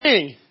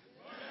morning.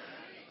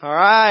 All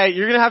right.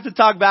 You're going to have to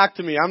talk back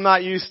to me. I'm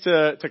not used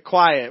to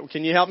quiet.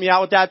 Can you help me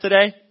out with that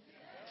today?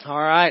 All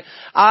right.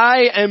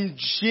 I am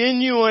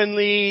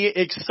genuinely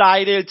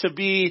excited to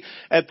be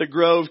at the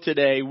Grove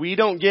today. We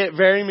don't get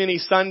very many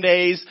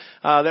Sundays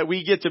that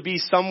we get to be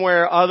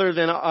somewhere other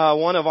than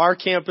one of our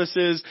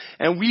campuses,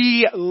 and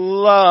we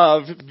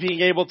love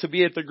being able to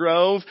be at the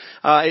Grove.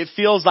 It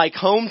feels like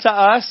home to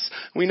us.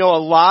 We know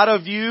a lot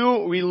of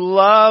you. We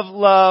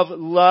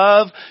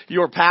love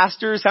your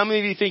pastors. How many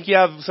of you think you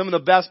have some of the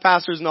best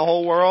pastors in the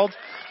whole world?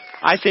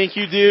 I think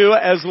you do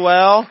as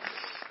well.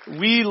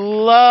 We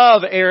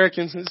love Eric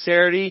and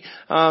Sincerity.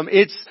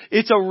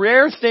 It's a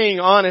rare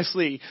thing,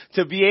 honestly,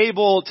 to be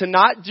able to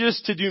not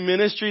just to do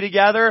ministry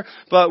together,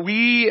 but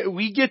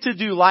we get to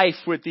do life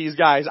with these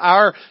guys.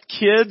 Our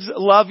kids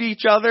love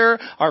each other.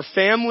 Our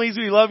families,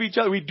 we love each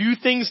other. We do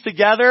things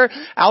together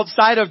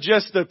outside of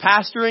just the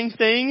pastoring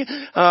thing.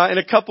 In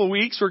a couple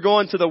weeks, we're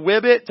going to the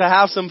Whibbit to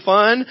have some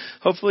fun.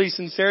 Hopefully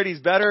Sincerity's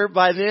better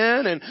by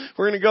then. And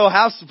we're going to go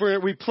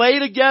we play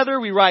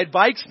together. We ride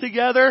bikes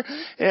together.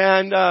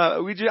 And,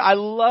 I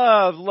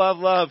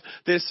love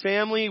this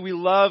family. We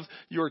love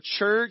your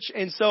church.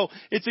 And so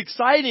it's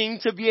exciting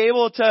to be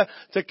able to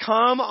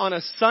come on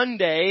a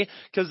Sunday,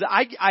 because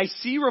I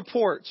see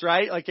reports,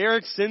 right? Like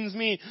Eric sends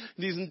me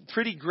these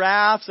pretty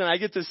graphs, and I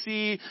get to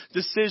see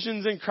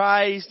decisions in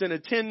Christ and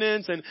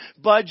attendance and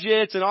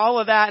budgets and all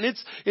of that. And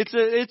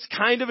it's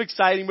kind of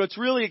exciting, but what's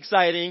really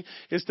exciting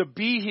is to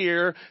be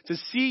here, to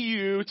see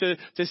you,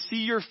 to see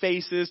your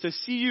faces, to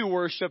see you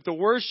worship, to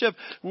worship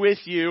with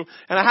you.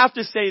 And I have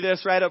to say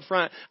this right up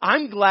front.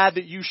 I'm glad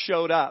that you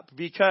showed up,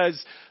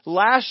 because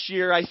last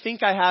year I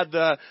think I had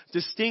the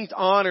distinct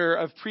honor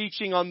of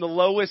preaching on the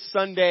lowest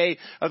Sunday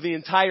of the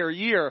entire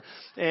year.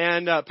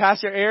 And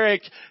Pastor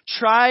Eric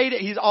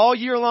he's all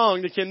year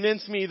long to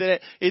convince me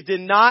that it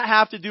did not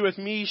have to do with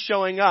me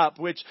showing up,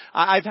 which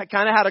I've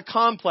kind of had a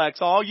complex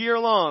all year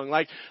long.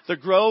 Like, the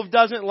Grove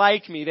doesn't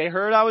like me. They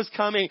heard I was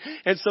coming.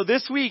 And so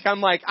this week I'm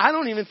like, I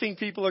don't even think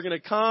people are going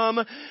to come.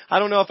 I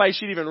don't know if I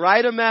should even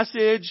write a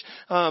message.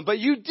 But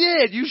you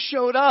did. You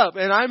showed up,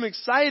 and I'm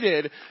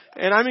excited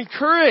and I'm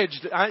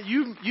encouraged.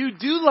 You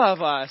do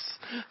love us.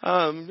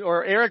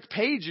 Or Eric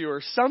paid you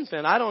or something.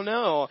 I don't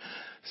know.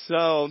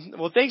 So,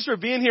 well, thanks for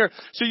being here.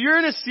 So you're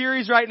in a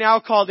series right now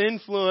called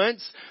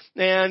Influence.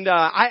 And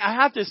I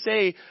have to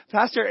say,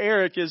 Pastor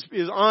Eric is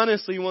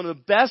honestly one of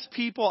the best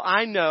people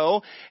I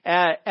know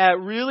at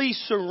really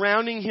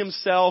surrounding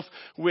himself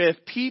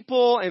with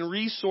people and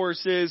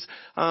resources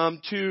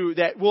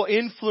that will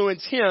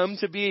influence him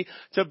to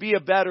be a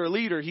better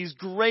leader. He's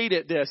great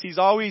at this. He's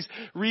always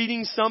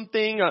reading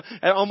something.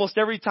 Almost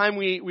every time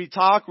we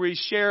talk, we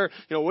share,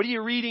 what are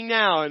you reading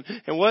now,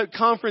 and what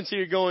conference are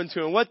you going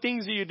to, and what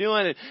things are you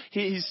doing? And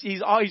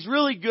he's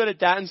really good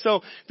at that. And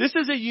so this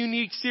is a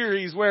unique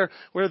series where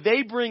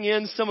they bring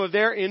in some of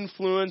their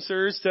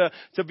influencers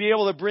to be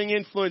able to bring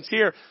influence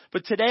here.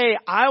 But today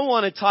I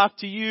want to talk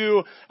to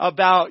you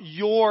about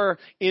your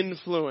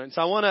influence.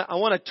 I want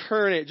to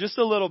turn it just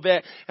a little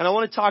bit, and I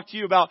want to talk to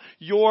you about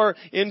your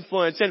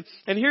influence.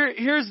 And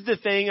here's the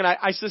thing, and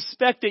I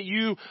suspect that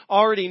you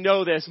already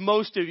know this.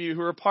 Most of you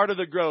who are part of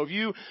the Grove,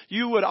 you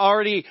would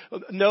already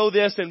know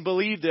this and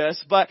believe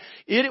this, but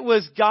it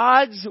was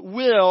God's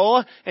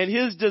will and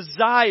His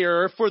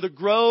desire for the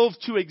Grove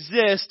to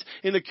exist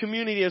in the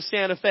community of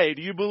Santa Fe.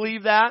 Do you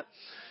believe that?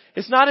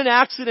 It's not an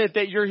accident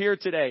that you're here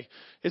today.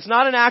 It's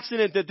not an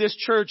accident that this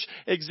church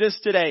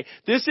exists today.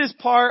 This is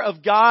part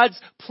of God's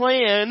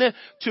plan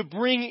to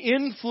bring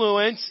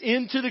influence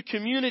into the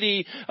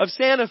community of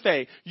Santa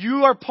Fe.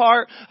 You are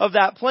part of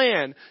that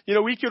plan.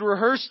 We could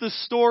rehearse the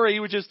story,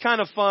 which is kind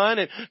of fun,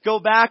 and go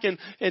back and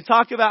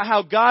talk about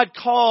how God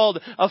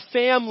called a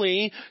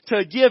family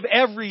to give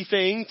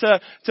everything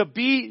to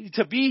be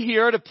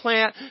here to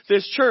plant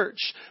this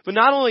church. But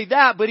not only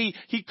that, but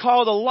He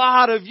called a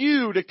lot of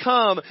you to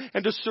come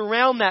and to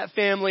surround that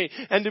family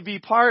and to be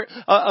part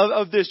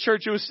of this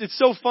church. It's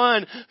so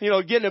fun,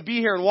 getting to be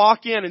here and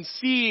walk in and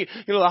see,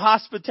 the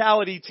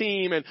hospitality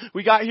team. And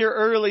we got here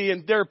early,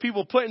 and there are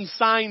people putting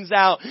signs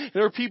out.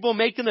 There are people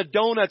making the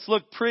donuts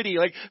look pretty.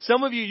 Like,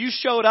 some of you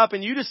showed up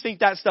and you just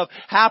think that stuff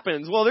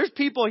happens. Well, there's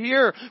people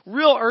here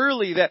real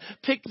early that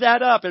pick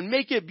that up and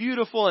make it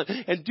beautiful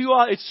and do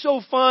all. It's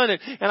so fun.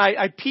 And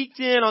I peeked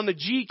in on the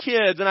G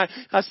kids, and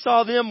I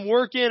saw them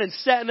working and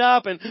setting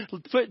up and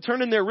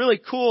turning their really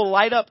cool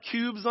light up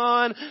cubes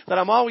on that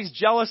I'm always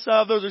jealous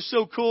of. Those are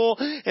so cool.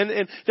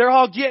 And they're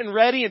all getting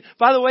ready. And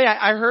by the way,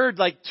 I heard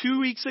like 2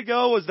 weeks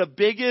ago was the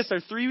biggest,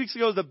 or 3 weeks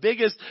ago was the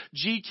biggest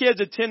G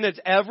Kids attendance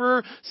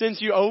ever since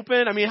you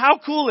opened. I mean, how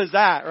cool is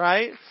that,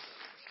 right?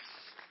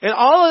 And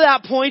all of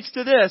that points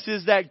to this,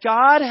 is that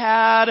God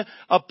had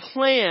a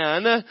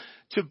plan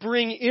to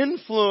bring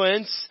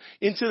influence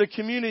into the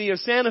community of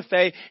Santa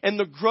Fe, and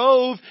the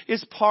Grove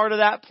is part of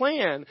that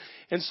plan.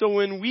 And so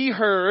when we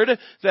heard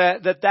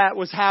that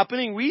was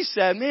happening, we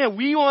said, man,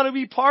 we want to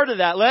be part of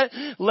that.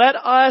 Let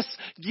us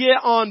get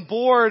on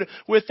board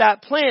with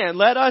that plan.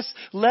 Let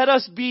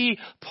us be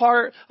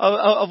part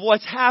of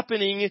what's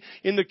happening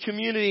in the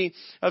community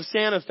of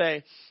Santa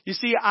Fe. You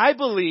see, I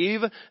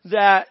believe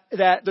that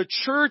the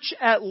church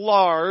at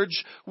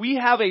large, we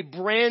have a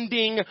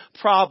branding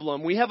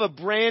problem. We have a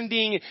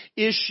branding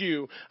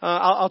issue.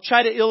 I'll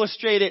try to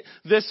illustrate it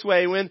this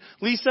way. When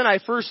Lisa and I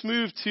first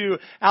moved to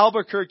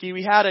Albuquerque,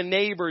 we had a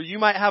neighbor. You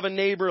might have a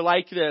neighbor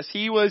like this.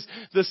 He was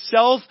the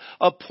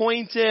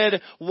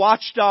self-appointed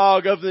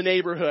watchdog of the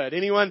neighborhood.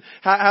 Anyone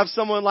have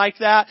someone like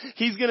that?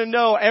 He's going to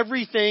know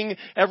everything,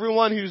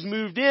 everyone who's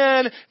moved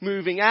in,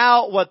 moving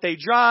out, what they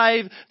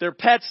drive, their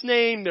pet's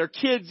name, their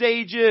kids'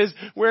 ages,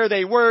 where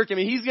they work. I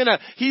mean,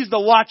 he's the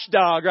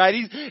watchdog, right?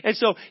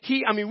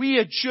 We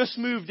had just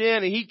moved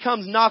in, and he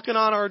comes knocking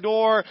on our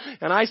door,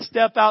 and I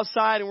step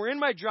outside, and we're in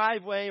my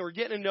driveway, and we're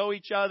getting to know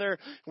each other,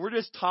 and we're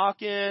just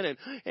talking,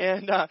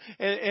 and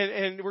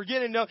we're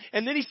getting to know,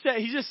 and then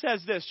he just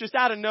says this, just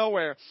out of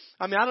nowhere.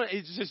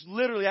 It's just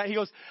literally, he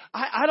goes,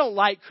 I don't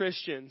like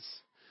Christians.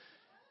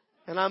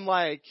 And I'm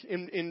like,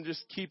 in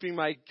just keeping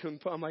my,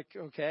 I'm like,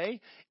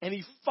 okay. And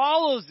he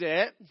follows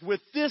it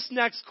with this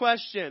next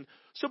question.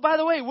 So by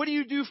the way, what do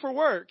you do for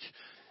work?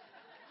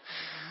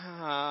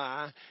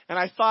 And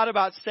I thought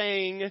about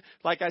saying,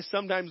 like I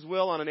sometimes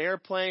will on an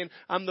airplane,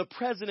 I'm the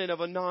president of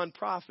a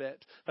nonprofit.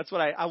 That's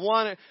what I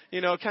want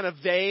to, kind of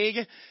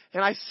vague.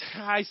 And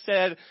I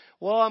said,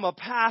 well, I'm a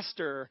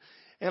pastor.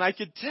 And I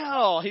could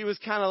tell he was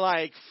kind of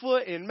like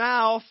foot in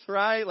mouth,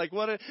 right? Like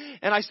what?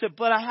 And I said,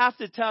 but I have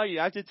to tell you,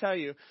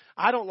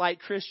 I don't like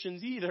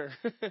Christians either.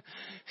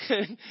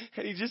 And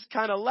he just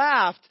kind of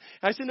laughed.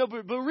 I said, no,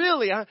 but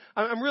really,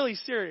 I'm really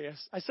serious.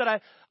 I said,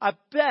 I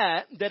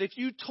bet that if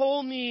you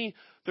told me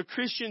the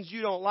Christians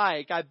you don't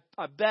like, I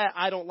bet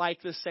I don't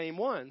like the same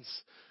ones.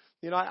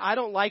 I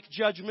don't like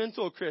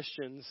judgmental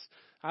Christians.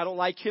 I don't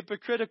like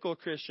hypocritical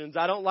Christians.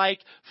 I don't like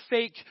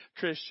fake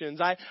Christians.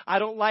 I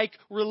don't like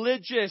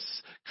religious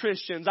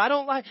Christians.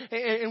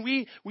 And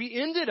we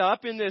ended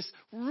up in this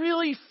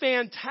really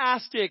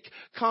fantastic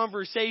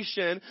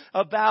conversation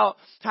about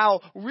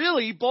how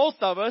really both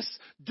of us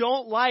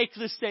don't like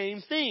the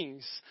same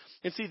things.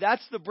 And see,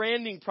 that's the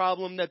branding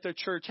problem that the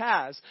church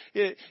has.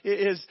 It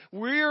is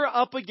we're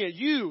up against,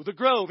 you, the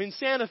Grove in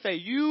Santa Fe,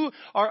 you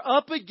are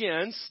up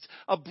against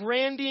a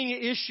branding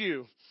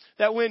issue.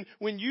 That when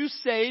you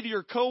say to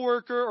your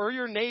coworker or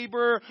your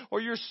neighbor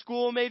or your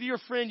schoolmate or your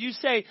friend, you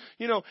say,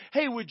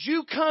 hey, would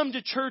you come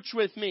to church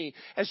with me?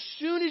 As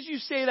soon as you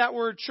say that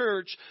word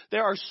church,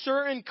 there are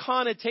certain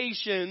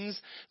connotations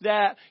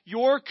that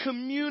your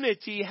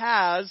community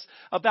has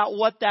about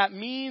what that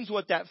means,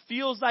 what that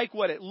feels like,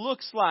 what it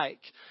looks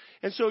like.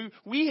 And so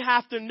we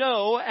have to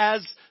know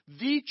as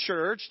the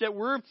church that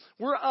we're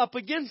up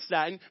against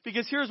that. And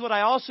because here's what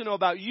I also know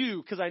about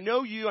you, because I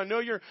know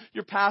your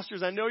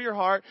pastors, I know your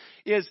heart,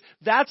 is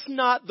that's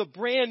not the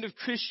brand of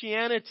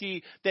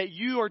Christianity that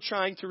you are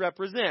trying to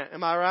represent.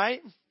 Am I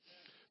right?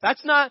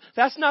 That's not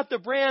the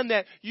brand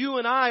that you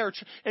and I are.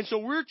 And so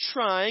we're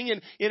trying,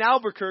 and in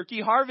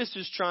Albuquerque, Harvest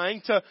is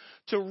trying to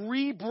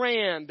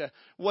rebrand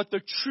what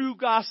the true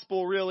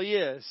gospel really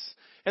is.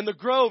 And the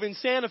Grove in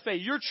Santa Fe,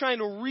 you're trying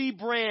to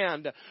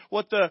rebrand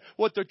what the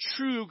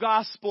true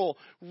gospel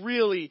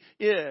really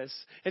is.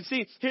 And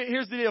see,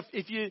 here's the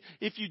deal.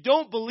 If you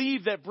don't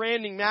believe that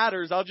branding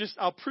matters,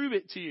 I'll prove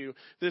it to you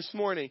this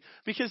morning.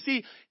 Because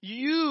see,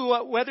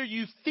 whether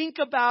you think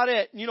about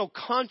it,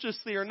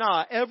 consciously or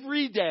not,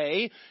 every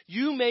day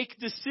you make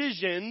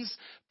decisions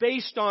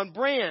based on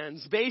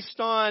brands, based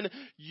on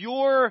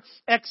your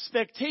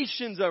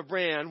expectations of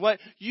brand, what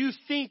you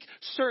think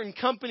certain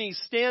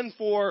companies stand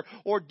for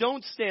or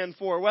don't stand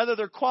for, whether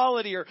they're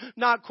quality or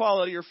not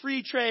quality, or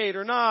free trade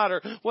or not,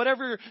 or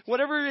whatever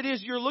it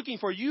is you're looking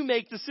for. You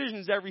make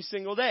decisions every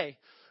single day.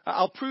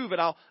 I'll prove it.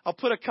 I'll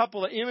put a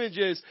couple of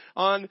images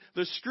on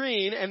the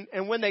screen,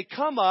 and when they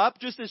come up,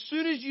 just as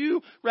soon as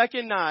you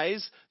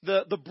recognize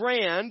the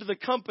brand, the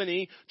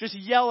company, just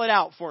yell it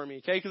out for me,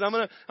 okay? Because I'm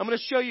gonna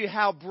show you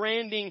how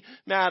branding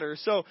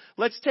matters. So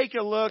let's take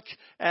a look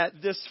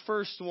at this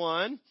first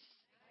one.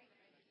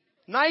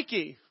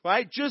 Nike,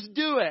 right? Just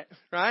do it,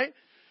 right?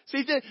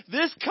 See,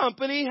 this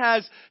company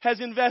has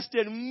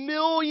invested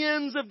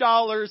millions of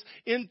dollars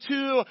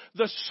into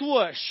the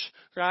swoosh,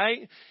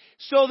 right?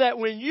 So that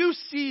when you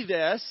see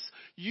this,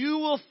 you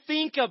will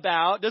think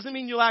about, doesn't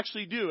mean you'll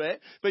actually do it,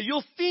 but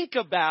you'll think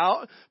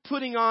about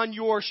putting on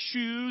your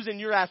shoes and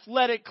your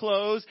athletic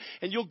clothes,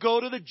 and you'll go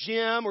to the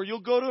gym, or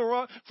you'll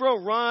go for a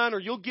run, or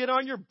you'll get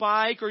on your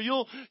bike, or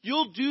you'll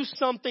do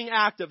something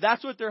active.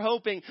 That's what they're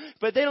hoping.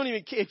 But they don't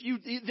even care.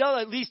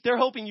 They're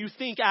hoping you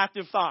think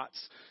active thoughts.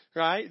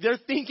 Right? They're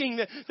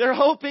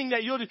hoping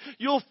that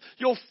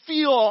you'll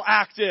feel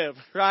active,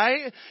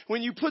 right?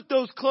 When you put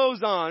those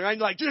clothes on, right?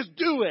 Like, just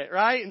do it,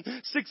 right?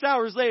 And 6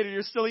 hours later,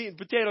 you're still eating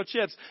potato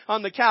chips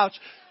on the couch.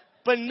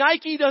 But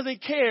Nike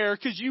doesn't care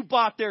because you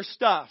bought their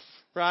stuff,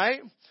 right?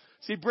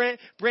 See,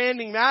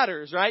 branding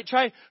matters, right?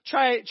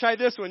 Try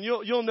this one.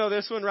 You'll know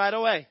this one right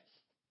away.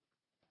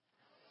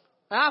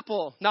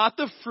 Apple, not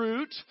the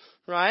fruit,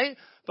 right?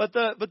 But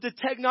the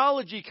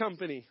technology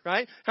company,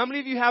 right? How many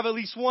of you have at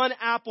least one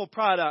Apple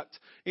product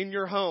in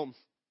your home?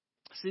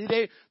 See,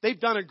 they've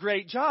done a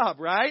great job,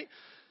 right?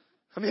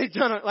 I mean, they've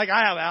done it, like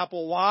I have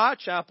Apple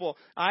Watch, Apple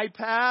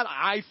iPad,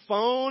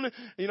 iPhone,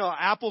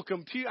 Apple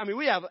computer. I mean,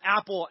 we have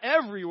Apple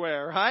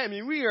everywhere, right? I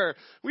mean, we are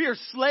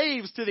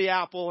slaves to the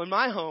Apple in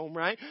my home,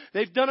 right?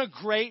 They've done a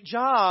great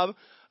job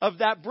of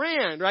that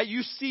brand, right?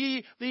 You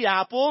see the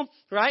Apple,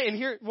 right? And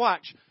here,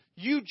 watch.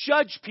 You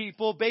judge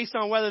people based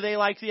on whether they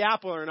like the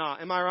apple or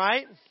not. Am I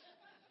right?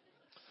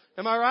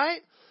 Am I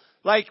right?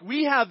 Like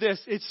we have this,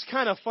 it's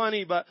kind of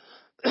funny, but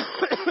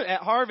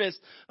at Harvest,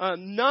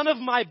 none of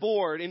my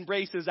board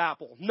embraces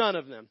Apple. None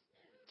of them.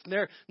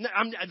 They're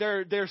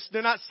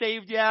not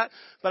saved yet,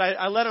 but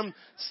I let them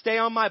stay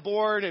on my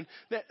board, and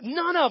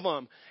none of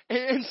them.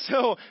 And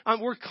so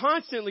we're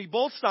constantly,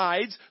 both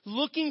sides,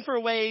 looking for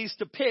ways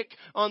to pick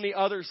on the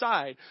other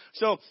side.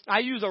 So I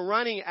use a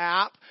running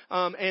app,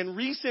 and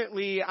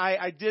recently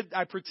I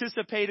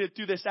participated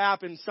through this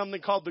app in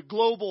something called the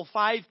Global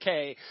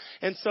 5K.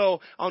 And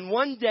so on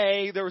one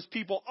day there was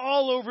people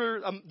all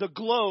over the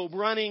globe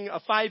running a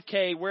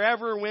 5K,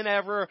 wherever,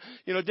 whenever,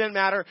 didn't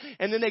matter.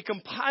 And then they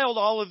compiled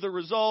all of the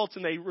results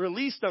and they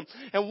released them.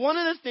 And one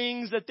of the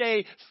things that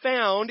they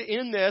found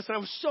in this, and I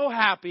was so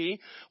happy,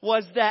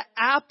 was that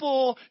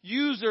Apple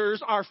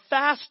users are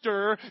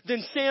faster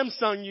than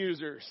Samsung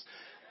users.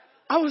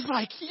 I was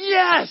like,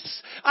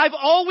 yes! I've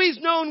always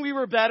known we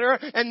were better,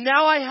 and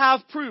now I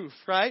have proof,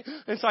 right?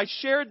 And so I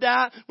shared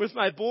that with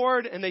my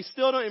board, and they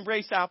still don't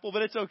embrace Apple,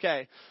 but it's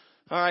okay.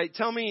 All right,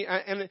 tell me,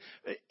 and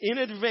in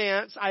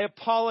advance, I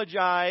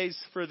apologize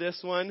for this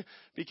one,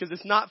 because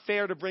it's not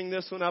fair to bring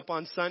this one up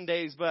on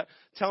Sundays, but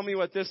tell me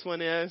what this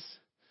one is.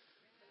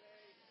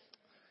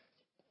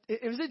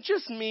 Is it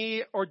just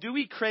me, or do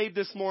we crave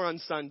this more on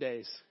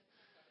Sundays?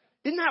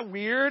 Isn't that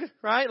weird,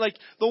 right? Like,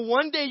 the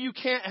one day you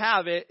can't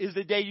have it is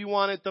the day you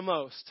want it the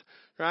most,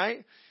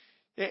 right?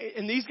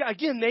 And these guys,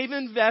 again, they've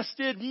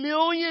invested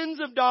millions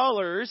of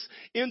dollars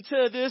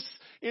into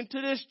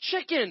this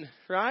chicken,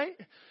 right?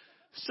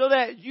 So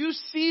that you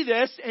see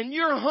this and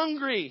you're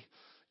hungry.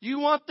 You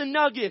want the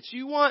nuggets.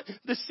 You want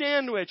the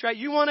sandwich, right?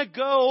 You want to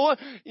go,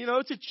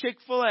 to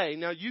Chick-fil-A.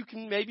 Now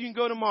maybe you can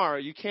go tomorrow.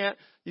 You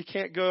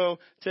can't go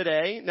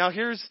today. Now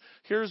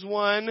here's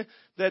one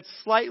that's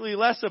slightly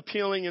less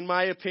appealing in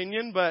my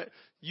opinion, but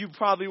you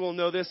probably will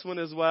know this one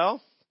as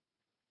well.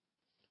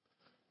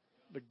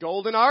 The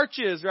Golden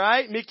Arches,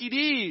 right? Mickey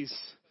D's.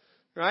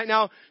 Right?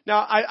 Now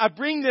I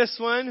bring this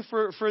one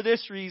for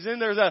this reason.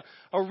 There's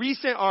a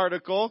recent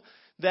article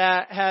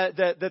that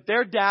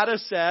their data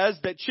says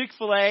that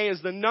Chick-fil-A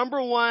is the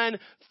number one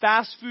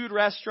fast food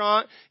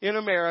restaurant in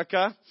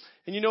America.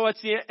 And you know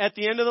what's at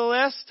the end of the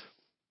list?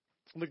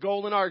 The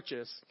Golden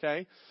Arches.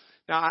 Okay.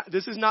 Now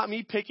this is not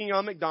me picking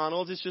on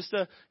McDonald's. It's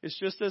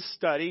just a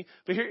study.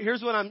 But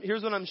here's what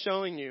I'm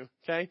showing you.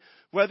 Okay.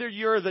 Whether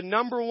you're the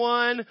number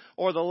one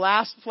or the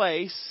last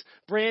place,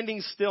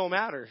 branding still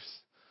matters.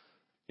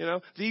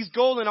 These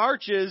Golden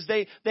Arches,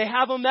 they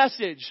have a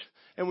message.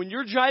 And when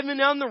you're driving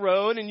down the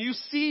road and you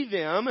see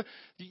them,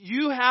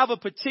 you have a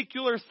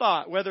particular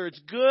thought, whether it's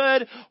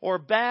good or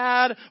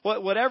bad,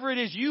 whatever it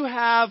is, you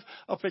have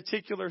a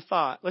particular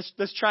thought.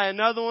 Let's try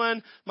another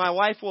one. My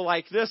wife will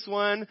like this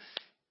one.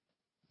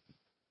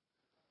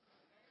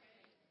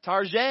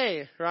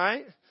 Target,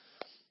 right?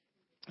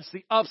 It's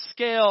the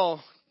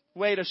upscale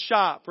way to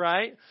shop,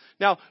 right?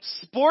 Now,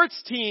 sports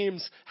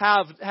teams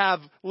have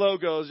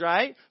logos,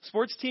 right?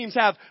 Sports teams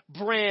have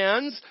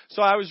brands.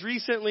 So I was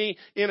recently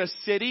in a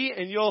city,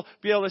 and you'll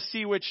be able to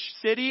see which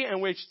city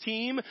and which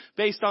team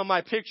based on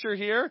my picture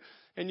here,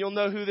 and you'll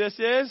know who this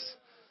is.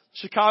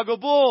 Chicago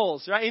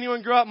Bulls, right?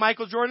 Anyone grow up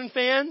Michael Jordan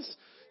fans?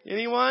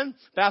 Anyone?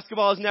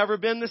 Basketball has never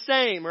been the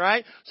same,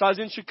 right? So I was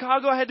in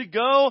Chicago. I had to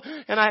go,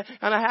 and I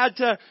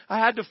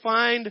had to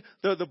find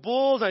the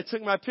Bulls. I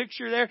took my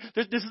picture there.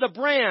 This is a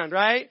brand,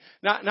 right?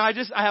 Now I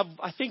have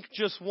I think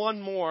just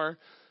one more.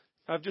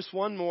 I have just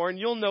one more, and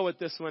you'll know what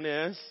this one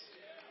is.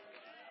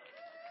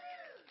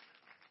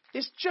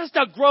 It's just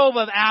a grove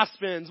of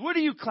aspens. What are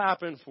you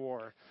clapping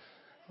for?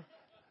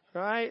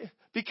 Right?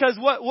 Because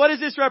what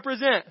does this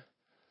represent?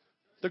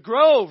 The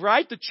grove,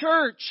 right? The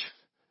church.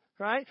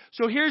 Right?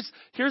 So here's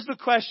the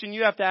question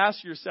you have to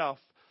ask yourself.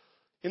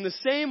 In the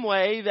same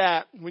way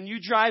that when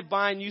you drive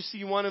by and you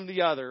see one of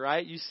the other,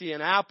 right? You see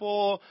an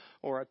Apple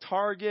or a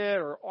Target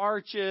or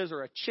Arches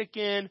or a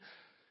chicken.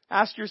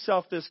 Ask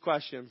yourself this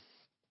question.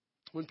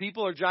 When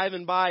people are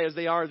driving by as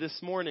they are this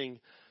morning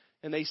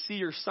and they see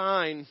your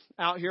sign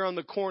out here on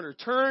the corner,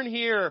 turn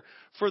here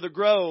for the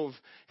grove,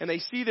 and they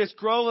see this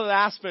grove of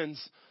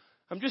aspens,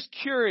 I'm just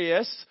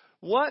curious,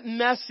 what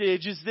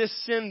message is this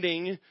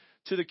sending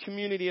to the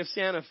community of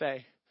Santa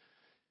Fe?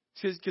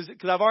 Because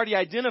I've already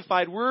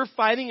identified we're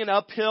fighting an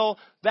uphill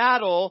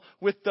battle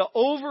with the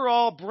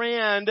overall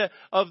brand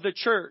of the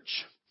church.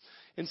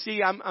 And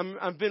see,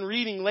 I've been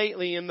reading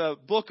lately in the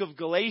book of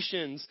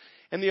Galatians,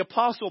 And the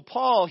Apostle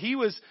Paul, he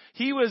was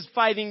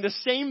fighting the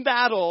same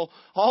battle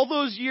all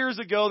those years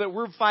ago that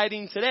we're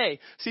fighting today.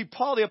 See,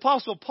 the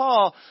Apostle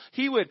Paul,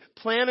 he would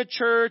plant a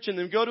church and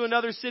then go to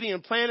another city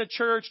and plant a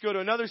church, go to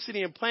another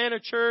city and plant a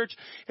church.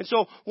 And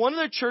so one of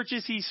the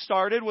churches he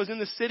started was in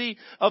the city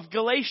of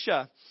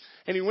Galatia.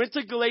 And he went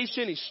to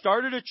Galatia and he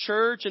started a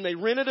church and they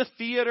rented a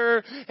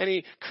theater and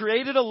he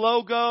created a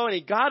logo and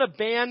he got a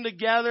band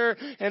together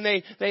and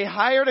they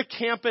hired a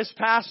campus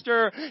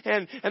pastor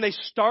and they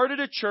started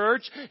a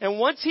church. And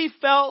once he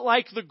felt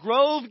like the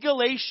Grove,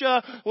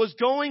 Galatia was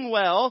going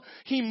well,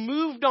 he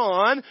moved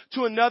on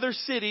to another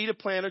city to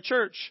plant a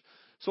church.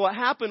 So what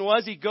happened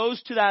was he goes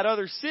to that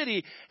other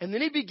city and then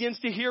he begins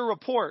to hear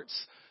reports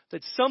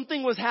that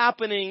something was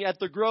happening at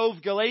the Grove,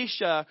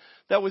 Galatia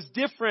that was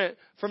different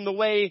from the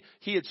way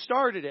he had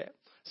started it.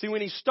 See,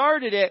 when he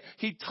started it,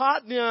 he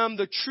taught them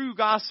the true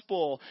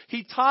gospel.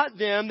 He taught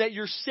them that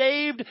you're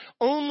saved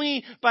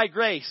only by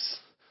grace.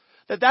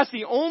 That's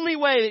the only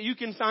way that you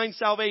can find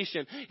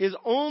salvation, is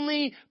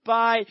only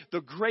by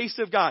the grace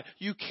of God.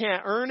 You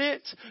can't earn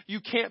it. You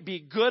can't be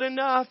good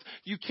enough.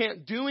 You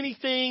can't do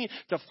anything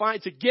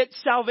to get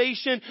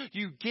salvation.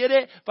 You get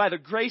it by the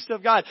grace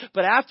of God.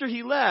 But after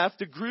he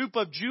left, a group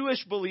of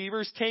Jewish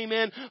believers came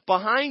in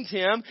behind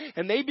him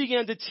and they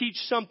began to teach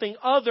something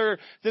other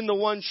than the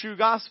one true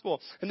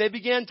gospel. And they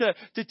began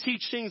to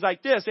teach things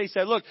like this. They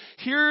said, look,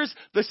 here's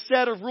the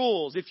set of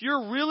rules. If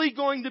you're really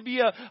going to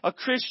be a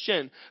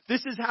Christian,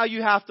 this is how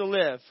you have to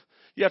live.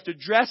 You have to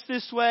dress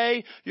this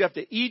way. You have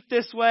to eat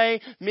this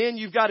way. Men,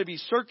 you've got to be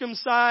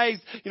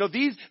circumcised.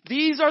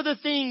 These are the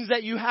things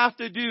that you have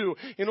to do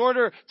in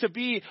order to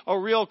be a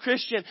real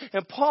Christian.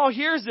 And Paul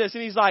hears this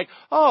and he's like,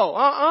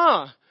 no,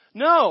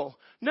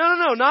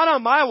 not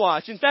on my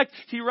watch. In fact,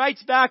 he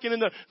writes back and in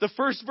the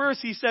first verse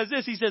he says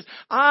this. He says,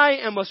 I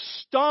am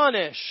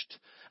astonished.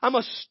 I'm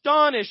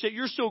astonished that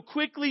you're so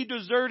quickly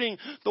deserting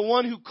the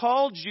one who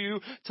called you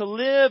to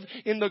live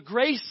in the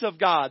grace of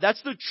God.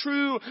 That's the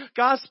true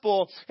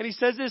gospel. And he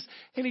says this,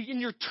 and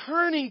you're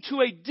turning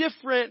to a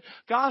different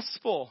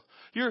gospel.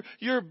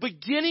 You're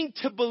beginning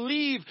to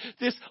believe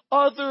this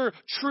other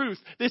truth,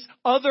 this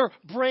other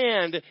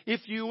brand,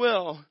 if you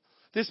will.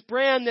 This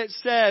brand that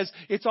says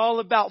it's all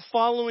about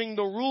following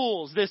the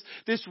rules.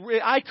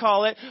 I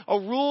call it a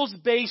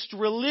rules-based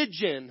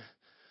religion,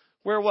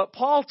 where what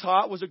Paul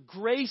taught was a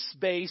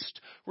grace-based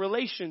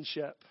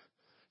relationship.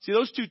 See,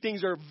 those two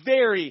things are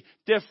very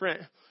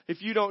different.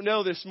 If you don't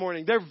know this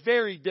morning, they're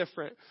very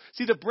different.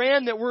 See, the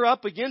brand that we're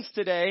up against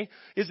today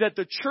is that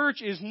the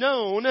church is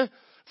known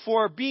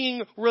for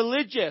being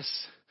religious.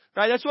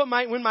 Right? That's what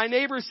when my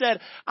neighbor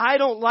said, I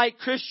don't like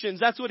Christians,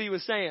 that's what he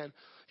was saying.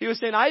 He was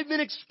saying, I've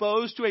been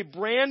exposed to a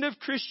brand of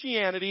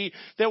Christianity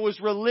that was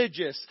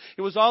religious.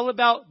 It was all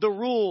about the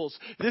rules.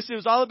 It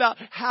was all about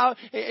how,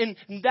 and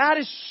that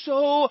is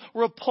so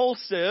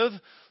repulsive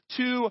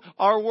to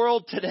our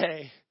world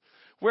today.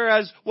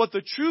 Whereas what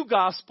the true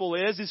gospel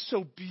is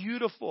so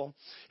beautiful.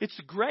 It's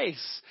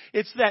grace.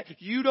 It's that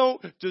you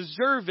don't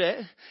deserve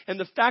it. And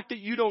the fact that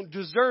you don't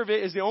deserve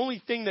it is the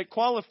only thing that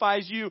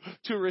qualifies you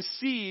to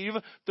receive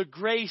the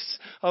grace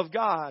of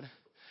God.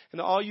 And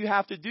all you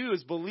have to do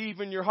is believe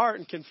in your heart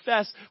and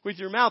confess with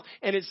your mouth.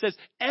 And it says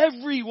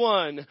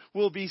everyone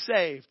will be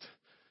saved.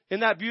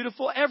 Isn't that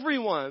beautiful?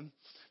 Everyone.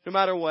 No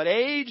matter what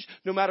age,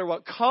 no matter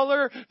what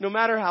color, no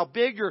matter how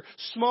big or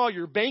small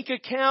your bank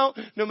account,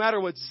 no matter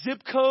what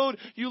zip code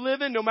you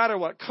live in, no matter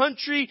what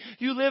country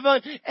you live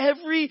in,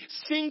 every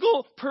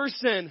single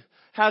person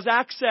has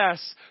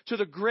access to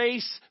the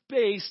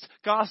grace-based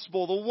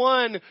gospel, the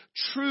one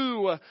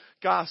true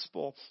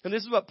gospel. And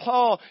this is what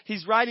Paul,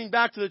 he's writing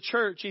back to the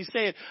church. He's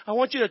saying, I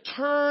want you to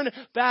turn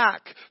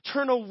back,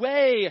 turn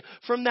away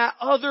from that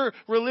other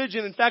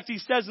religion. In fact, he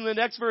says in the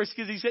next verse,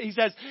 because he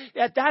says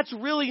that that's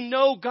really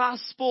no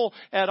gospel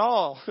at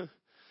all.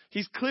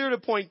 He's clear to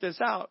point this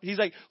out. He's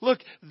like, look,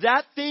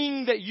 that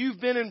thing that you've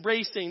been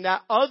embracing,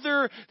 that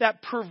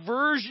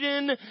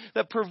perversion,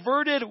 that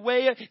perverted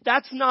way,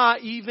 that's not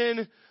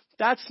even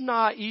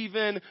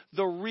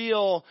the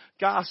real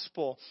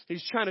gospel.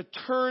 He's trying to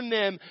turn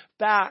them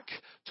back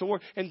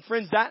toward, and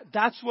friends,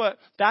 that's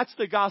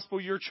the gospel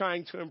you're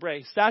trying to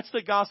embrace. That's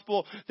the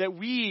gospel that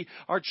we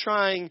are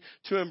trying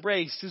to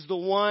embrace, is the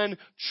one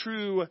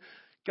true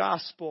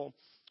gospel.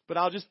 But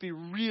I'll just be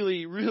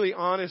really, really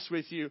honest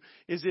with you,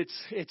 is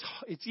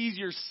it's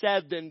easier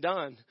said than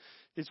done.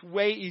 It's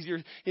way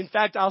easier. In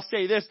fact, I'll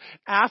say this,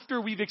 after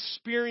we've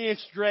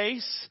experienced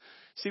grace,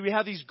 see, we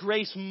have these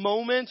grace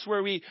moments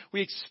where we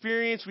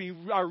experience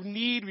our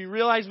need, we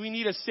realize we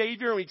need a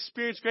Savior, and we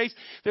experience grace.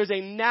 There's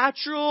a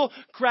natural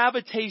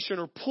gravitation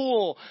or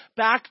pull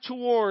back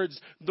towards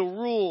the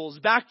rules,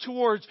 back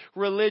towards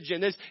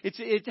religion.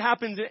 It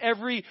happens in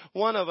every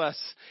one of us,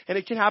 and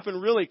it can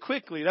happen really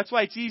quickly. That's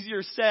why it's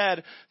easier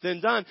said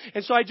than done.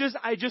 And so I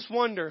just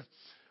wonder,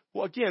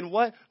 well, again,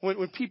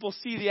 when people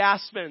see the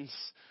Aspens,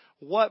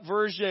 what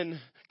version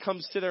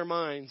comes to their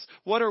minds?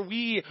 What are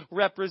we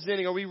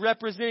representing? Are we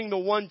representing the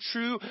one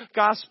true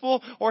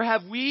gospel? Or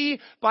have we,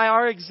 by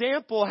our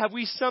example, have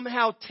we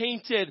somehow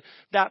tainted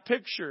that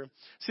picture?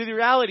 See, the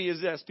reality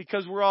is this,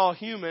 because we're all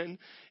human,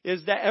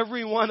 is that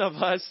every one of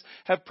us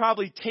have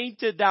probably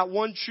tainted that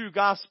one true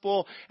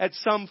gospel in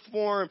some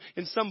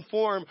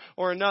form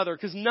or another,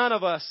 because none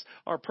of us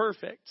are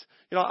perfect.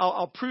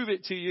 I'll prove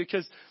it to you,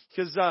 because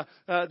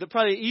the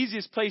probably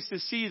easiest place to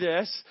see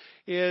this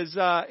is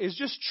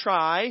just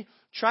try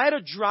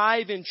to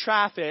drive in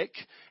traffic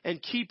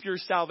and keep your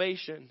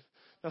salvation.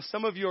 Now,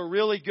 some of you are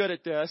really good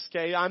at this.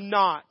 Okay, I'm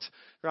not.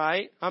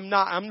 Right? I'm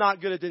not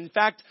good at it. In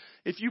fact,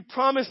 if you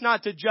promise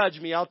not to judge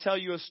me, I'll tell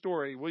you a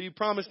story. Will you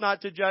promise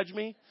not to judge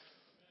me?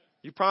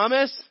 You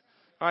promise?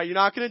 All right, you're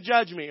not going to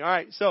judge me. All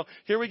right, so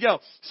here we go.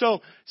 So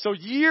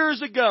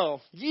years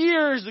ago,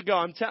 this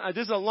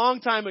is a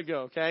long time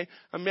ago, okay?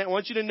 I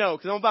want you to know,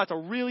 because I'm about to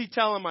really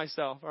tell on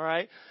myself, all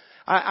right?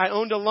 I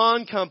owned a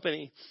lawn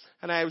company.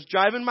 And I was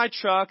driving my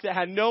truck that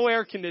had no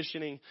air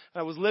conditioning.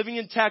 I was living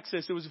in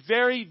Texas. It was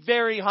very,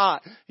 very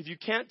hot. If you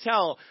can't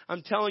tell,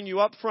 I'm telling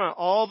you up front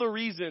all the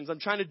reasons. I'm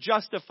trying to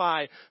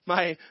justify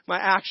my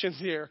actions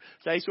here.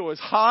 Okay, so it was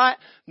hot,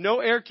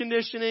 no air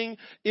conditioning,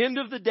 end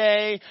of the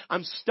day.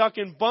 I'm stuck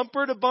in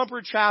bumper to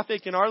bumper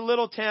traffic in our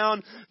little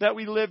town that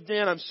we lived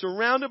in. I'm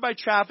surrounded by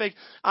traffic.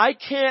 I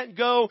can't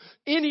go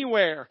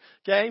anywhere.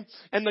 Okay,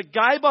 and the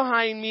guy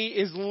behind me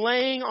is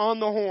laying on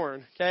the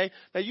horn. Okay,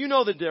 now you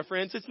know the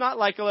difference. It's not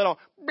like a little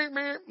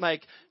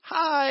like,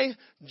 hi,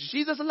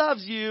 Jesus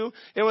loves you.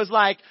 It was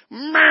like,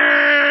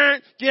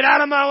 get out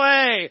of my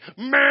way.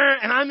 And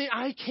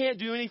I can't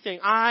do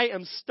anything. I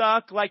am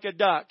stuck like a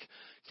duck.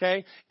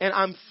 Okay. And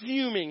I'm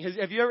fuming. Has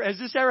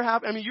this ever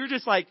happened? I mean, you're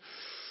just like,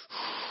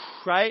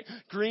 right?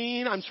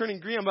 Green. I'm turning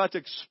green. I'm about to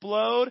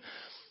explode.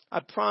 I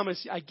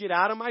promise you, I get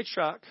out of my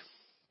truck.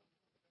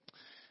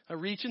 I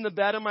reach in the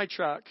bed of my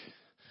truck.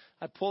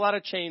 I pull out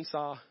a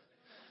chainsaw.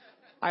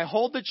 I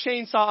hold the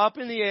chainsaw up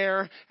in the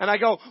air and I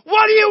go,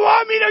 what do you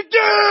want me to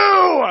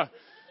do?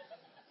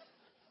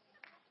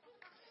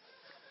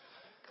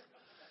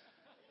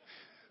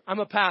 I'm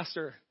a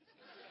pastor.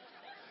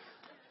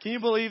 Can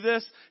you believe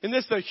this? And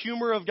this is the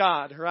humor of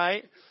God,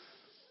 right?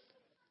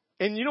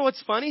 And you know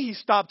what's funny? He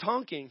stopped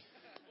honking.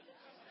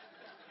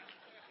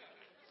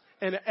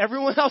 And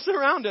everyone else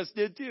around us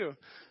did too.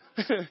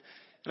 And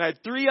I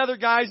had 3 other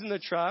guys in the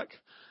truck.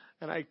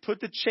 And I put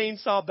the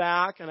chainsaw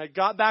back, and I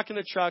got back in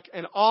the truck,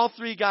 and all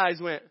 3 guys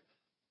went.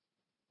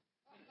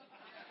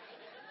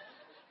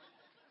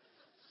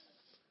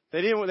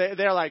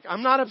 They're like,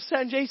 I'm not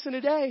upsetting Jason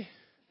today.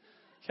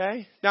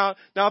 Okay? Now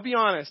I'll be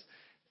honest.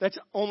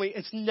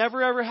 It's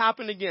never ever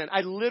happened again. I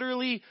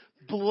literally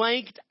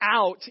blanked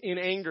out in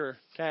anger.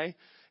 Okay?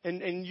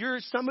 And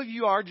some of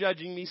you are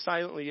judging me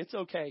silently. It's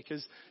okay,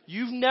 because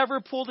you've never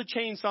pulled a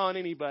chainsaw on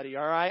anybody,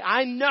 all right?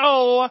 I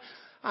know.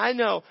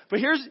 But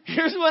here's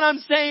what I'm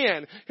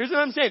saying.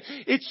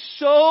 It's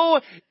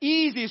so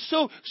easy.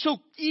 So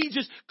easy,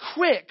 just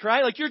quick,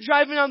 right? Like you're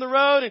driving down the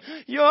road and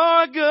you're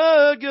a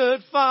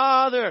good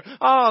father.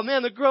 Oh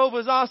man, the Grove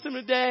was awesome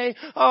today.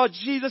 Oh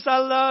Jesus, I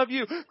love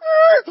you.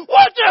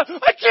 What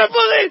the? I can't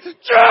believe.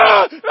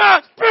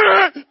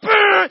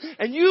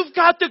 And you've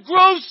got the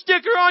Grove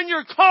sticker on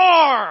your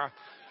car.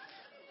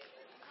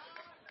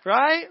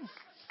 Right?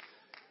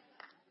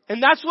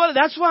 And that's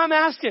why I'm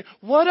asking.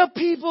 What do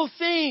people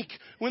think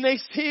when they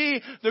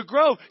see the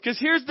Grove? Because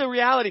here's the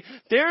reality.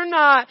 They're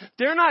not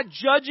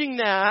judging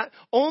that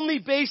only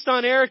based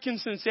on Eric and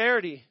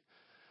sincerity.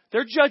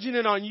 They're judging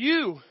it on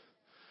you.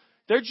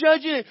 They're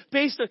judging it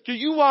based on, because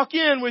you walk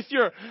in with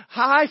your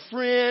hi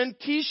friend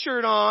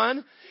t-shirt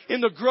on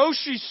in the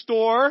grocery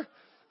store,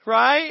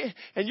 right?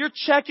 And you're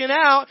checking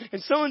out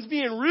and someone's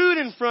being rude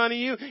in front of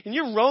you and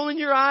you're rolling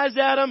your eyes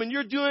at them and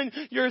you're doing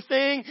your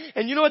thing.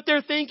 And you know what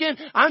they're thinking?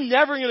 I'm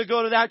never going to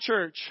go to that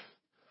church.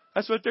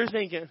 That's what they're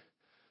thinking.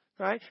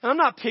 Right? And I'm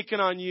not picking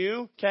on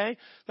you. Okay.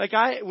 Like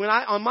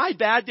on my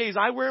bad days,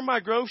 I wear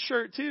my Grove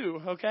shirt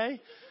too. Okay.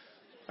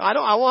 I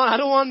don't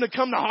want them to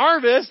come to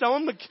Harvest. I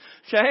want them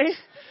to, okay.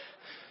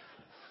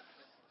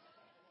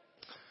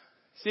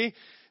 See,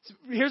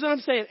 here's what I'm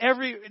saying.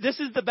 This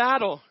is the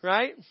battle,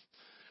 right?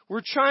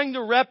 We're trying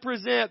to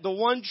represent the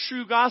one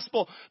true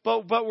gospel,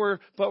 but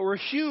we're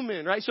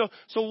human, right? So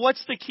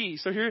what's the key?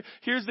 So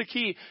here's the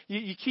key.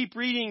 You keep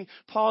reading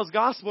Paul's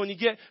gospel and you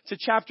get to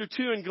chapter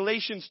 2 in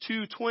Galatians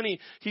 2:20.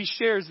 He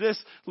shares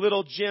this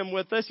little gem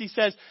with us. He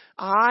says,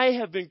 I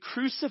have been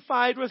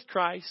crucified with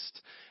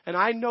Christ and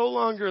I no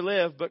longer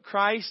live, but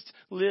Christ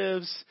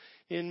lives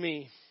in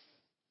me.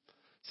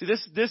 See,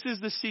 this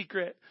is the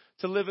secret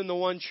to live in the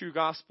one true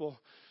gospel.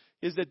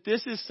 Is that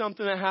this is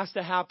something that has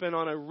to happen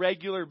on a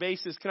regular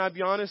basis. Can I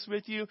be honest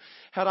with you?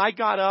 Had I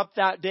got up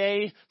that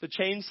day, the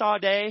chainsaw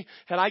day,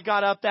 had I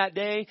got up that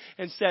day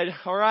and said,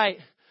 all right,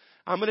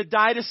 I'm going to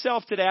die to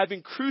self today. I've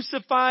been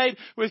crucified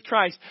with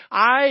Christ.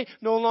 I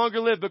no longer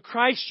live, but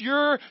Christ,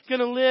 you're going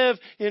to live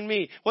in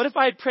me. What if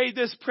I had prayed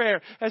this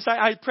prayer as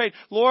I prayed,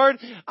 Lord,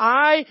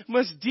 I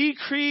must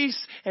decrease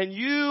and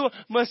you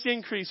must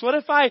increase. What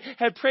if I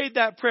had prayed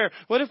that prayer?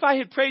 What if I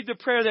had prayed the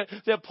prayer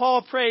that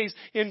Paul prays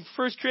in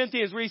 1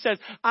 Corinthians where he says,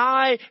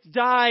 I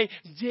die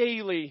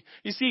daily.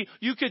 You see,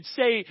 you could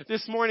say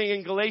this morning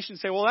in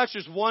Galatians, say, well, that's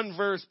just one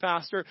verse,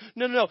 Pastor.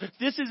 No.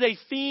 This is a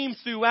theme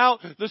throughout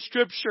the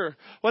Scripture.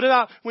 What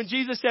about when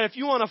Jesus said, if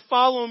you want to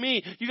follow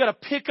me, you got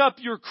to pick up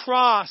your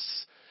cross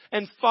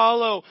and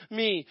follow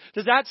me?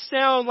 Does that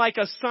sound like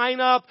a sign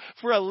up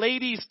for a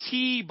ladies'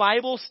 tea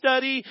Bible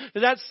study?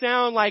 Does that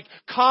sound like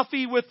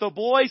coffee with the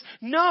boys?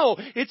 No,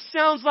 it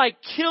sounds like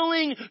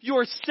killing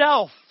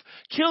yourself.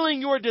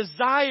 Killing your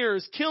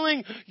desires,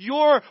 killing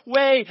your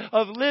way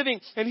of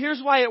living. And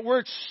here's why it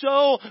works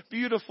so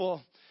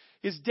beautiful,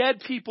 is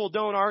dead people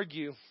don't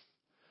argue.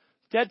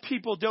 Dead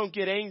people don't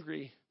get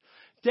angry.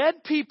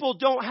 Dead people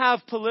don't have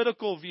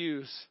political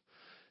views.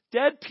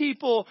 Dead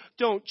people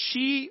don't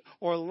cheat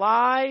or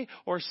lie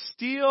or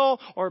steal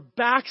or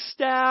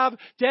backstab.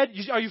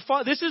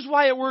 This is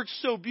why it works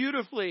so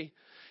beautifully.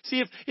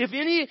 See,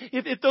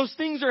 if those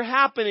things are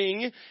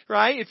happening,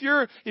 right? If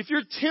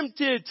you're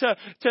tempted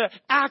to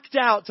act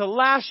out, to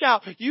lash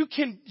out, you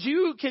can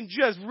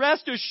just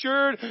rest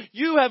assured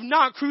you have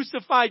not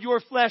crucified your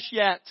flesh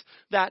yet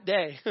that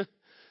day.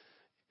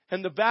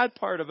 And the bad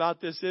part about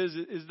this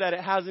is that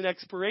it has an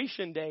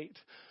expiration date.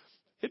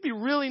 It'd be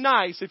really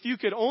nice if you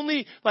could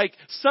only, like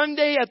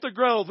Sunday at the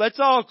Grove, let's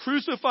all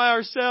crucify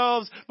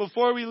ourselves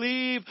before we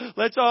leave.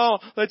 Let's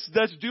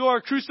do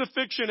our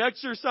crucifixion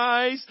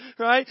exercise,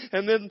 right?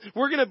 And then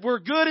we're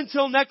good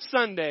until next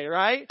Sunday,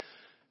 right?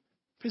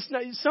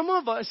 Some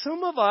of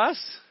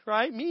us,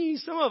 right?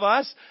 Some of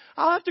us,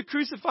 I'll have to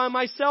crucify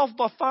myself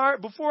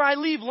before I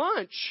leave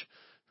lunch,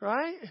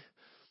 right?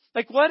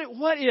 Like what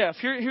if,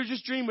 here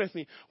just dream with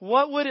me.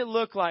 What would it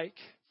look like?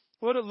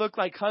 What would it look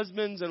like,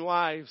 husbands and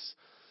wives,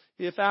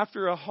 if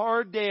after a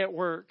hard day at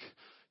work,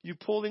 you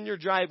pulled in your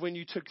driveway and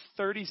you took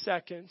 30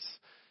 seconds,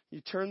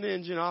 you turned the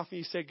engine off and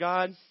you said,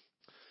 God,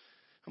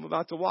 I'm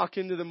about to walk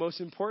into the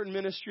most important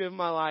ministry of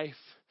my life.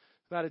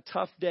 I've had a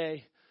tough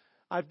day.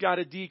 I've got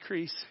to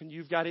decrease and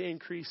you've got to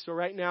increase. So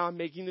right now I'm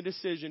making the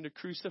decision to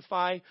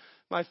crucify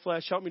my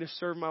flesh. Help me to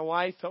serve my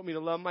wife. Help me to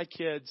love my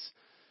kids.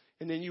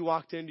 And then you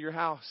walked into your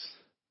house.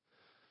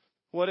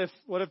 What if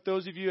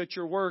those of you at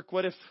your work,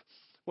 what if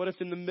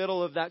in the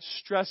middle of that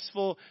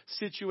stressful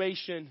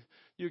situation,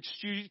 you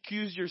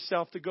excused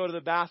yourself to go to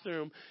the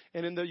bathroom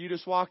and you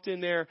just walked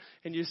in there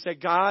and you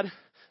said, God,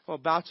 I'm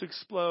about to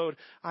explode.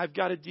 I've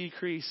got to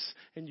decrease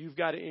and you've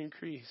got to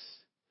increase.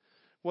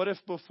 What if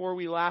before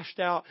we lashed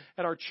out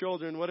at our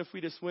children, what if we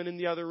just went in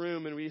the other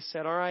room and we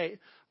said, all right,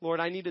 Lord,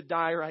 I need to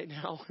die right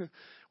now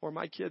or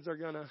my kids are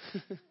going to,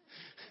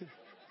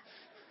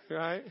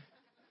 right?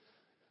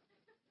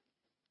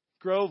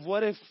 Grove,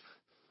 what if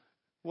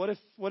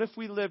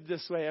we lived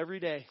this way every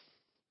day?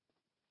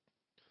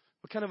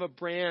 What kind of a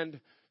brand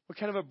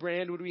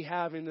would we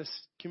have in this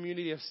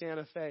community of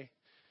Santa Fe?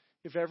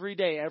 If every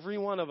day, every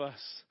one of us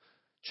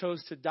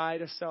chose to die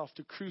to self,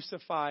 to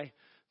crucify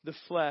the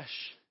flesh,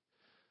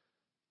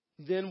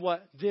 then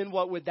what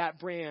would that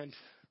brand,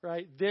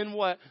 right? Then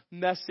what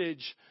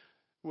message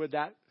would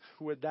that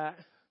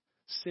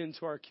send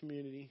to our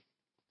community?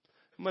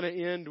 I'm going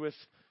to end with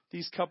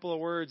these couple of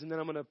words and then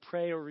I'm going to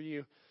pray over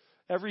you.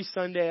 Every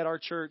Sunday at our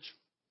church,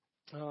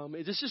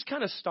 this just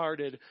kind of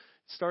started. It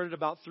started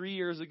about 3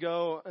 years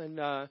ago,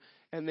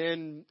 and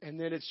then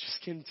it's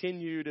just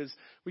continued as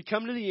we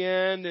come to the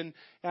end. And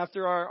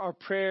after our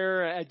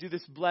prayer, I do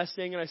this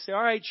blessing, and I say,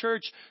 "All right,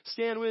 church,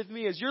 stand with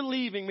me as you're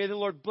leaving. May the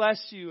Lord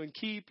bless you and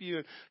keep you,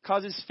 and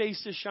cause His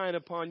face to shine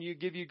upon you,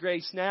 give you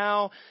grace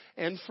now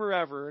and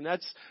forever." And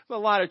that's a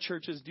lot of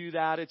churches do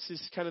that. It's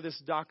just kind of this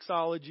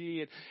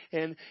doxology,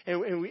 and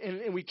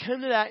we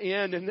come to that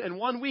end. And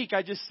 1 week,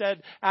 I just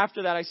said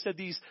after that, I said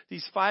these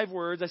 5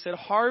 words. I said,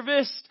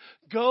 "Harvest,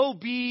 go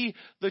be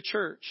the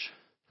church."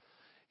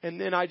 And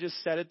then I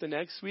just said it the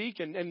next week,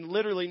 and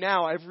literally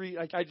now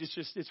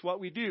it's what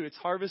we do. It's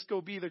harvest,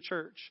 go be the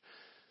church.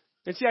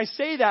 And see, I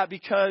say that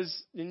because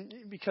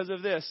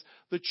of this.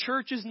 The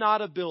church is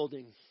not a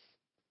building.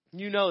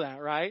 You know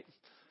that, right?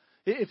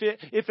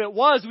 If it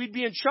was, we'd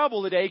be in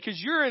trouble today because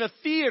you're in a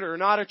theater,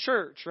 not a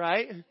church,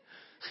 right?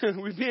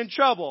 We'd be in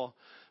trouble.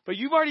 But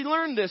you've already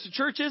learned this. The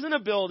church isn't a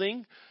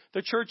building.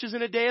 The church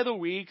isn't a day of the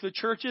week. The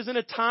church isn't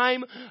a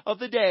time of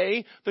the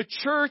day. The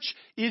church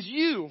is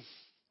you.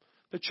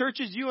 The church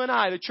is you and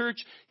I. The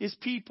church is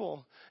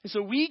people. And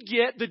so we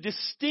get the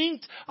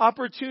distinct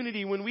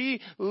opportunity when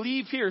we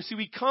leave here. See,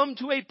 we come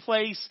to a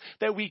place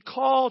that we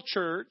call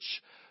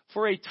church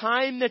for a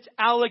time that's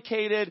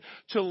allocated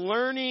to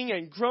learning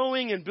and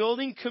growing and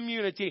building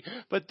community.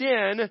 But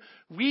then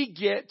we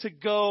get to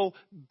go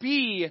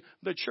be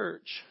the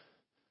church.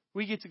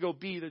 We get to go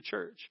be the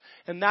church.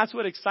 And that's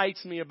what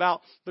excites me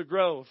about the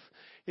Grove,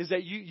 is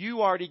that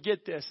you already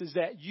get this, is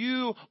that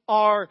you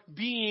are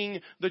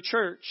being the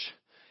church.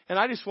 And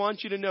I just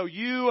want you to know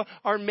you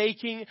are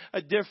making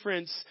a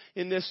difference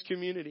in this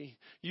community.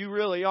 You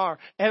really are.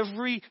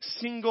 Every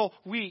single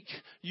week,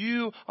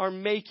 you are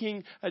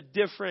making a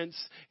difference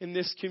in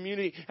this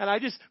community. And I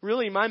just,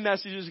 really, my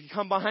message is to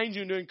come behind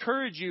you and to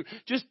encourage you.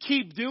 Just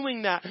keep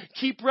doing that.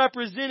 Keep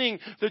representing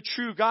the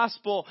true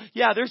gospel.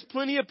 Yeah, there's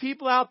plenty of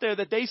people out there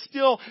that they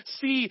still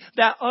see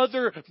that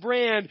other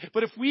brand.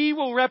 But if we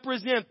will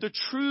represent the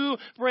true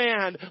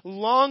brand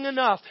long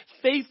enough,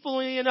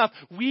 faithfully enough,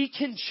 we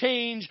can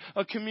change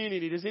a community.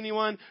 Does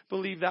anyone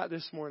believe that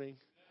this morning?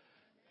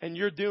 And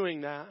you're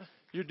doing that.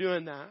 You're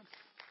doing that.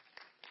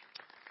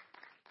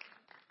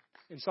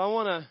 And so I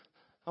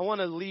want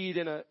to lead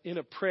in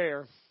a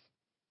prayer,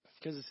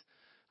 because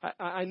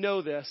I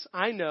know this.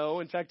 I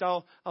know. In fact,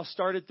 I'll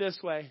start it this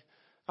way.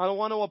 I don't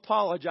want to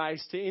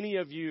apologize to any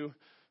of you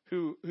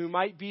who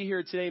might be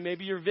here today.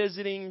 Maybe you're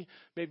visiting.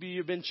 Maybe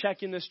you've been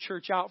checking this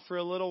church out for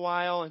a little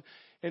while,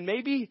 and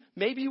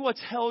maybe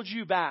what's held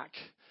you back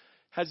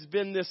has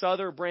been this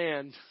other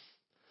brand.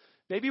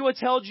 Maybe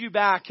what's held you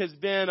back has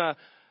been a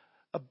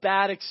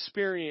bad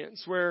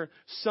experience where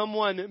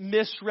someone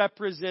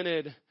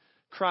misrepresented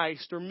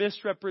Christ or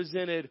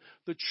misrepresented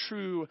the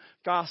true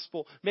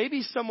gospel.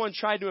 Maybe someone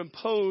tried to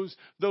impose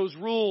those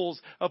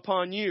rules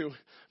upon you.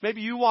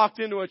 Maybe you walked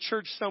into a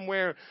church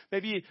somewhere.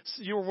 Maybe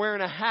you were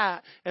wearing a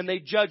hat and they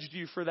judged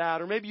you for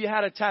that. Or maybe you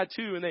had a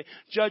tattoo and they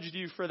judged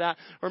you for that.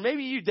 Or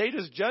maybe they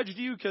just judged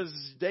you because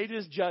they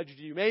just judged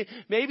you.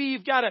 Maybe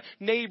you've got a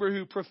neighbor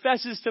who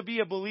professes to be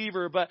a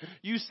believer, but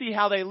you see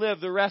how they live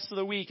the rest of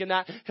the week, and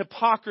that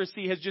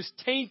hypocrisy has just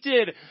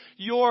tainted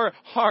your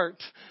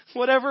heart.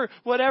 Whatever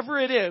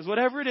it is.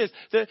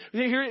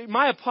 Here,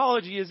 my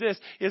apology is this,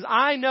 is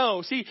I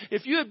know, see,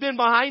 if you had been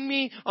behind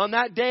me on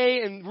that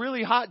day and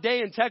really hot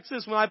day in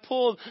Texas when I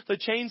pulled the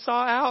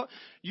chainsaw out,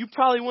 you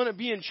probably wouldn't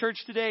be in church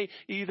today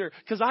either,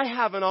 because I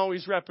haven't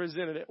always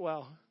represented it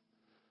well.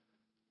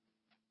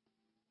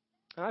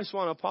 And I just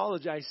want to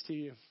apologize to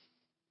you.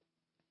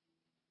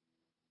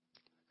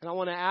 And I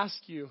want to ask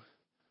you,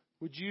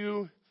 would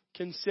you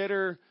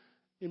consider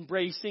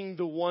embracing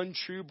the one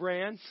true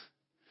brand?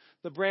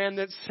 The brand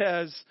that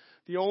says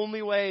the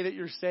only way that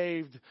you're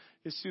saved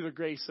is through the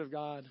grace of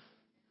God.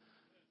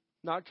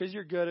 Not because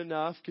you're good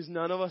enough, because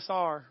none of us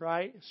are,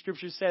 right?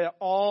 Scriptures say that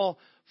all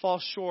fall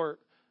short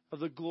of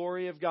the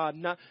glory of God.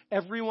 Not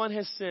everyone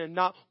has sinned.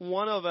 Not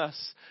one of us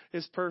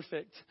is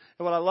perfect.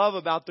 And what I love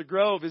about the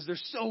Grove is they're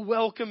so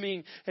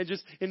welcoming and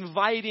just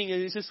inviting.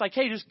 And it's just like,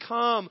 hey, just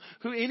come.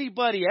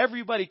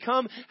 Everybody,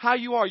 come how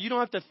you are. You don't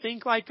have to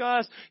think like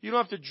us. You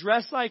don't have to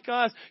dress like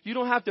us. You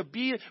don't have to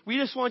be. We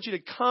just want you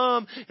to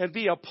come and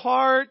be a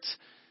part.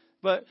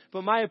 But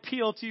my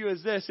appeal to you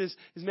is this, is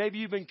maybe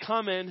you've been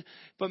coming,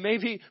 but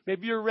maybe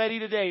you're ready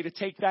today to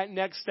take that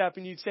next step,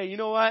 and you'd say, you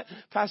know what,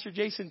 Pastor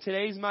Jason,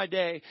 today's my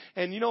day.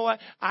 And you know what,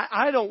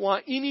 I don't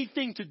want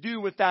anything to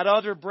do with that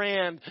other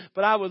brand,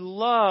 but I would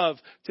love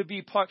to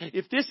be part.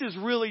 If this is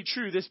really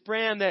true, this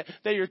brand that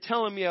you're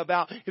telling me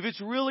about, if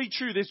it's really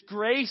true, this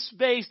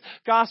grace-based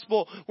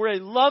gospel where a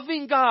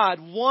loving God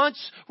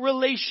wants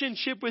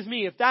relationship with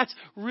me, if that's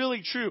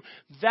really true,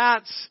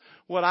 that's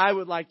what I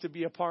would like to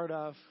be a part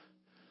of.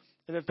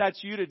 And if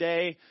that's you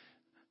today,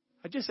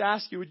 I just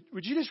ask you,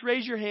 would you just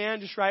raise your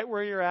hand just right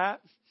where you're at?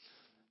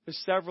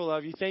 There's several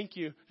of you. Thank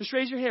you. Just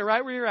raise your hand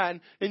right where you're at.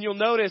 And you'll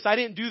notice I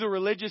didn't do the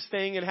religious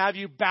thing and have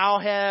you bow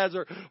heads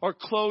or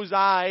close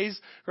eyes,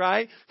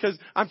 right? Because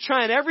I'm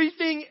trying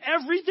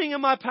everything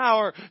in my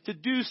power to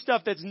do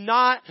stuff that's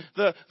not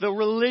the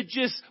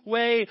religious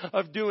way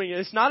of doing it.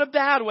 It's not a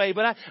bad way,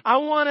 but I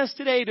want us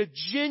today to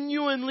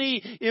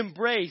genuinely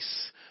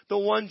embrace the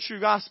one true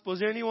gospel. Is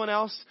there anyone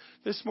else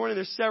this morning?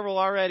 There's several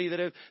already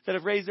that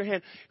have raised their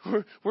hand.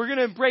 We're going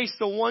to embrace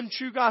the one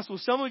true gospel.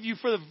 Some of you,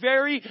 for the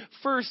very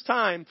first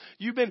time,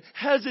 you've been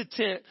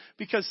hesitant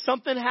because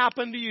something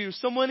happened to you.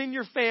 Someone in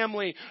your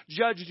family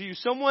judged you.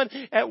 Someone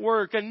at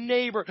work, a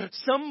neighbor,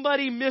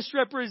 somebody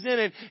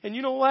misrepresented. And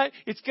you know what?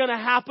 It's going to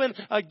happen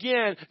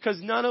again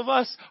because none of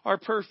us are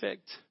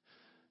perfect.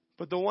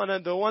 But the one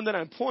that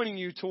I'm pointing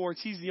you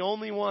towards, He's the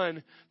only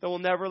one that will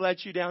never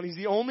let you down. He's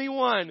the only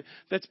one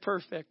that's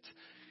perfect.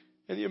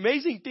 And the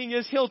amazing thing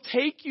is He'll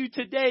take you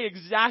today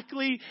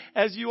exactly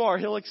as you are.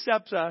 He'll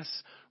accept us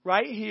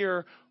right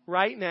here,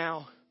 right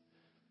now.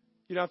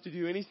 You don't have to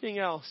do anything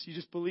else. You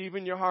just believe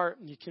in your heart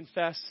and you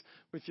confess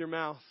with your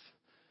mouth.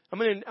 I'm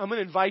going to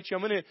invite you.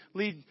 I'm going to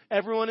lead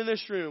everyone in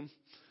this room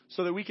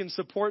so that we can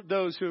support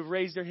those who have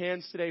raised their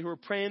hands today, who are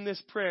praying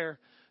this prayer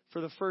for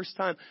the first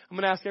time. I'm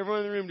going to ask everyone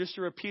in the room just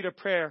to repeat a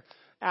prayer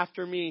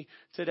after me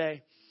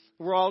today.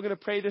 We're all going to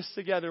pray this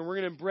together. We're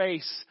going to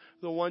embrace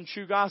the one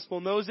true gospel.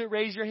 And those that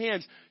raise your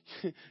hands,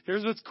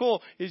 here's what's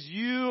cool, is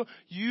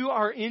you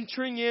are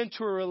entering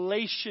into a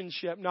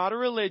relationship, not a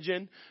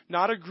religion,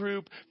 not a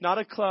group, not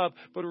a club,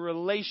 but a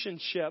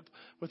relationship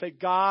with a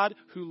God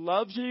who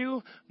loves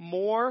you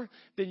more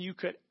than you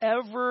could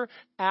ever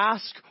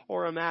ask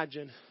or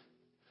imagine.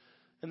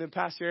 And then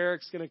Pastor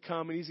Eric's going to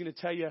come and he's going to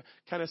tell you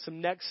kind of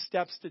some next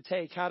steps to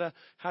take, how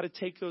to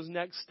take those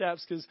next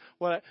steps. Because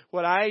what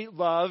I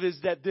love is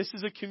that this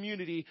is a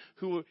community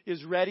who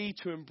is ready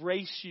to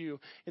embrace you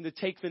and to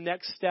take the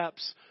next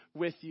steps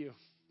with you.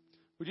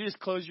 Would you just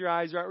close your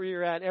eyes right where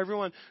you're at?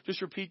 Everyone,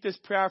 just repeat this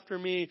prayer after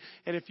me.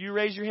 And if you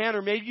raise your hand,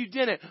 or maybe you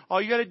didn't, all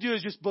you got to do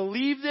is just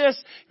believe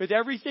this with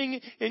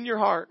everything in your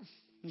heart.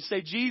 And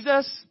say,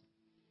 Jesus,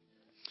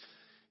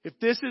 if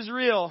this is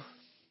real,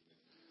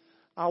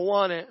 I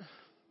want it.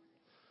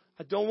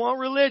 I don't want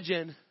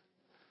religion,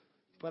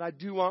 but I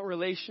do want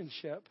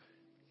relationship.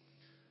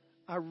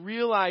 I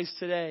realize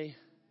today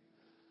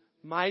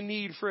my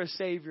need for a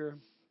Savior,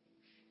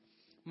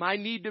 my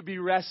need to be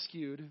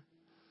rescued.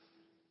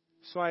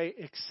 So I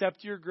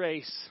accept your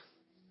grace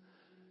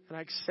and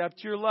I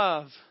accept your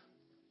love.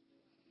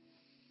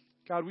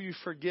 God, will you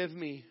forgive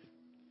me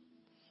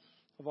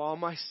of all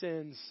my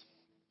sins?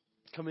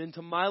 Come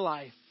into my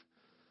life.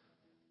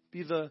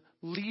 Be the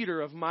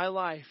leader of my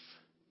life.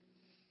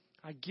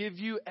 I give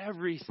you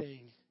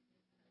everything.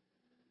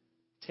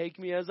 Take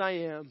me as I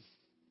am.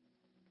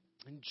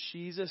 In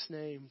Jesus'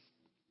 name,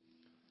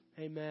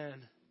 amen.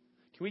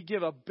 Can we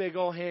give a big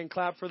old hand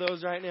clap for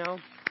those right now?